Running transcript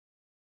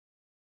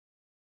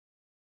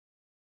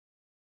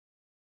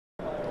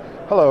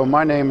Hello,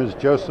 my name is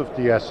Joseph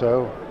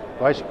Diesso,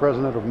 Vice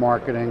President of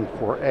Marketing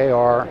for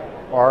AR,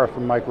 RF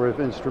and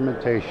Microwave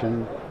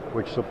Instrumentation,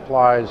 which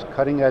supplies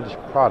cutting-edge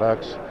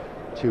products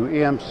to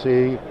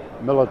EMC,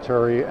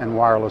 military, and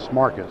wireless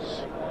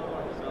markets.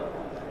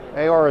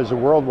 AR is a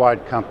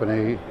worldwide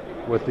company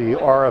with the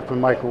RF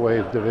and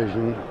Microwave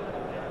division,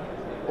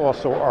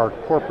 also our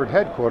corporate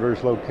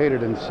headquarters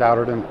located in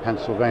Souderton,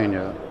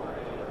 Pennsylvania.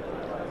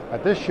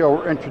 At this show,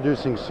 we're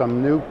introducing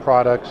some new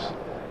products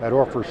that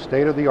offer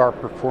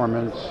state-of-the-art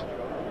performance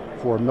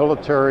for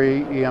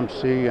military,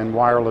 EMC, and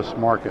wireless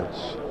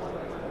markets.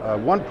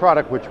 One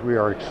product which we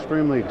are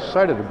extremely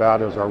excited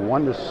about is our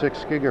 1 to 6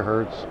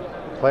 gigahertz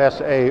Class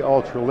A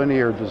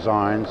ultralinear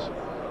designs,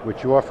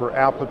 which offer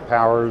output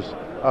powers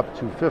up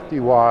to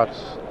 50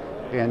 watts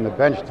in the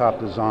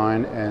benchtop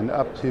design and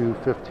up to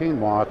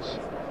 15 watts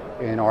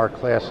in our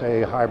Class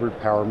A hybrid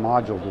power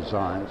module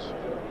designs.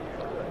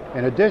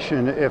 In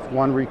addition, if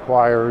one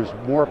requires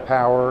more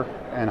power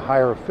and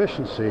higher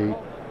efficiency,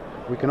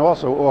 we can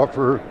also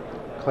offer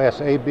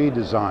Class AB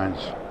designs.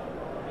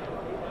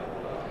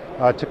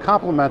 To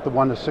complement the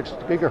 1 to 6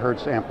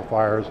 gigahertz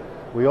amplifiers,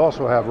 we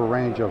also have a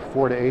range of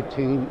 4 to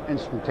 18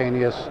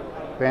 instantaneous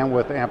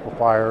bandwidth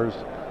amplifiers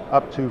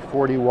up to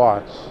 40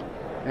 watts.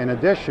 In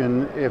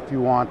addition, if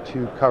you want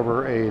to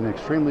cover an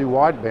extremely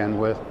wide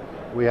bandwidth,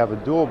 we have a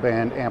dual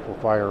band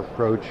amplifier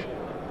approach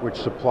which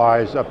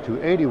supplies up to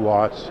 80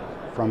 watts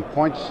from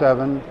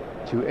 0.7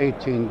 to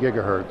 18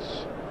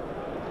 gigahertz.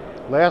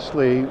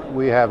 Lastly,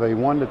 we have a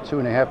 1 to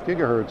 2.5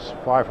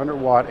 gigahertz 500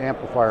 watt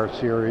amplifier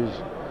series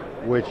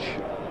which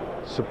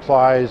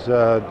supplies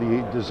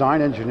the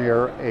design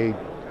engineer an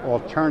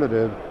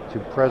alternative to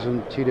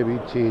present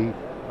TWT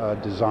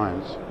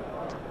designs.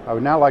 I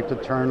would now like to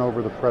turn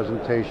over the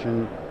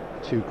presentation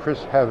to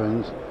Chris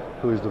Evans,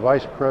 who is the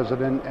Vice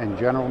President and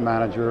General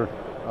Manager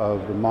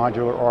of the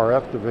Modular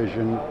RF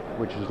division,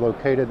 which is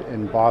located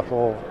in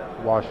Bothell,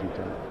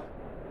 Washington.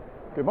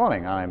 Good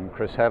morning, I'm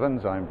Chris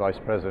Evans. I'm Vice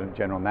President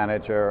General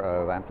Manager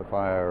of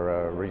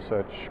Amplifier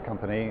Research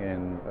Company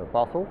in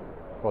Bothell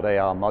called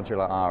AR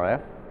Modular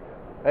RF.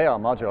 AR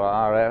Modular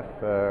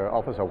RF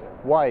offers a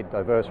wide,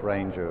 diverse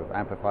range of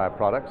amplifier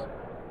products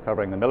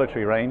covering the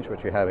military range,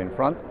 which we have in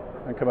front,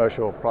 and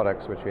commercial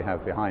products, which we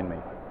have behind me.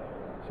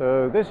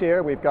 So this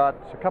year we've got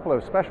a couple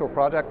of special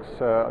products,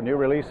 new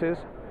releases.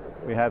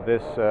 We have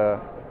this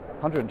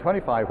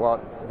 125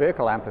 watt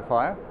vehicle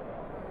amplifier.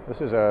 This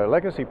is a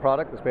legacy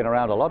product that's been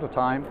around a lot of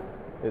time.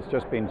 It's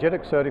just been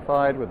JITC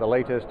certified with the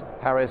latest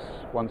Paris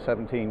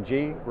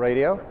 117G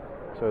radio.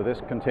 So this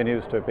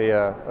continues to be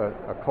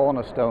a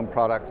cornerstone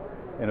product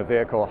in a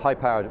vehicle,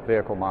 high-powered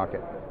vehicle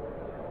market.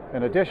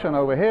 In addition,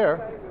 over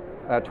here,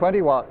 a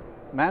 20 watt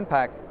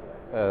man-pack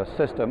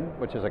system,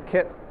 which is a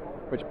kit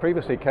which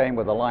previously came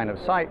with a line of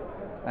sight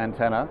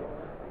antenna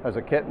as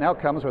a kit, now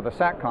comes with a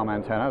SATCOM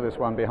antenna, this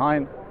one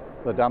behind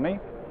the dummy.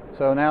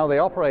 So now the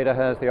operator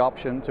has the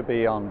option to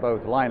be on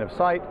both line of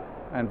sight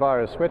and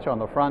via a switch on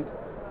the front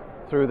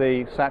through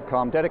the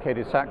SATCOM,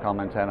 dedicated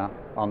SATCOM antenna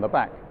on the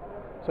back.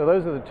 So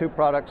those are the two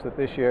products that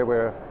this year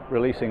we're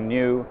releasing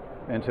new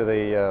into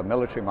the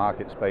military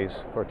market space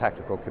for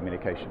tactical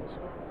communications.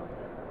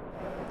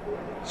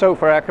 So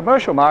for our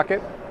commercial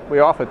market, we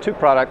offer two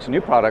products,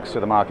 new products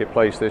to the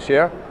marketplace this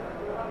year,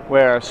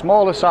 where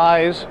smaller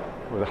size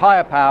with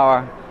higher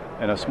power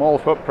and a small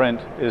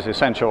footprint is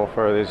essential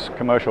for these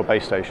commercial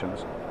base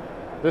stations.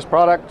 This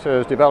product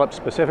is developed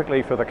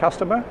specifically for the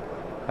customer,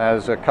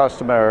 has a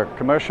customer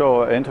commercial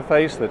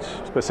interface that's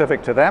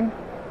specific to them,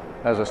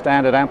 has a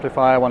standard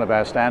amplifier, one of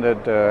our standard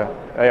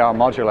AR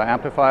modular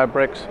amplifier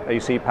bricks,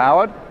 AC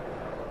powered.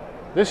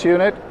 This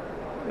unit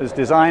is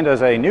designed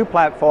as a new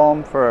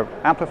platform for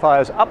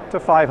amplifiers up to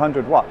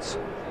 500 watts.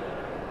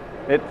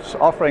 It's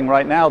offering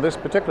right now, this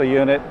particular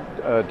unit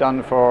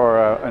done for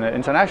an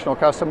international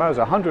customer is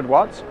 100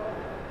 watts,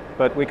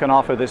 but we can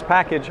offer this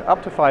package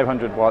up to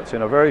 500 watts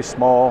in a very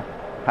small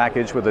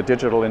package with a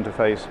digital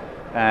interface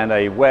and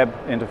a web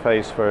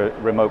interface for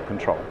remote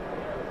control.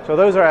 So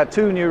those are our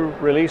two new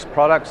release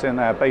products in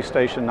our base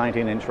station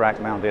 19-inch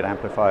rack mounted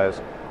amplifiers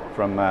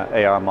from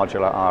AR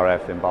Modular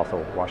RF in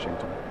Bothell,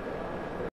 Washington.